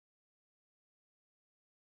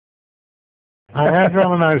I had a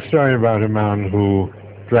rather nice story about a man who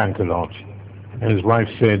drank a lot. And his wife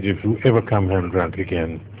said, if you ever come home drunk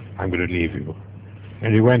again, I'm going to leave you.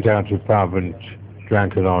 And he went out to a pub and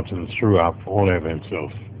drank a lot and threw up all over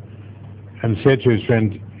himself. And said to his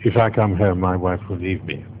friend, if I come home, my wife will leave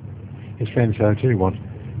me. His friend said, I'll tell you what,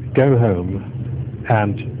 go home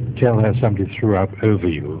and tell her somebody threw up over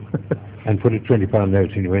you and put a £20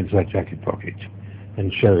 note in your inside jacket pocket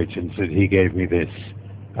and show it and said, he gave me this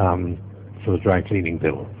for the dry cleaning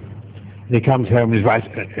bill. And he comes home and his wife,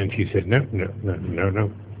 and she said, no.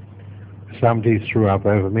 Somebody threw up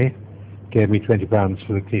over me, gave me £20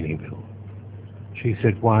 for the cleaning bill. She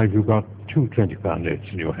said, why have you got two £20 notes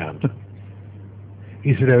in your hand?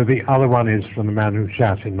 He said, oh, the other one is from the man who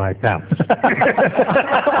shat in my pants.